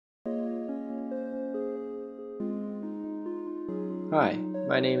Hi,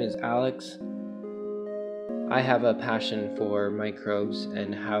 my name is Alex. I have a passion for microbes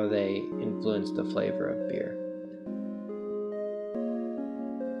and how they influence the flavor of beer.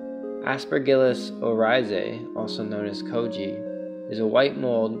 Aspergillus oryzae, also known as Koji, is a white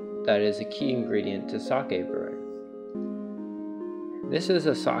mold that is a key ingredient to sake brewing. This is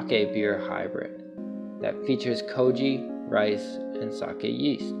a sake beer hybrid that features Koji, rice, and sake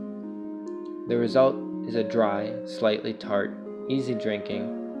yeast. The result is a dry, slightly tart, easy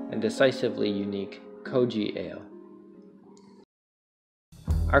drinking, and decisively unique Koji ale.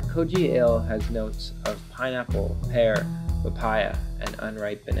 Our Koji ale has notes of pineapple, pear, papaya, and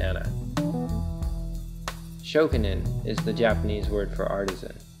unripe banana. Shokunin is the Japanese word for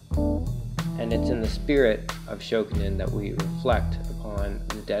artisan, and it's in the spirit of Shokunin that we reflect upon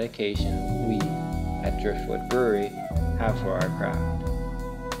the dedication we at Driftwood Brewery have for our craft.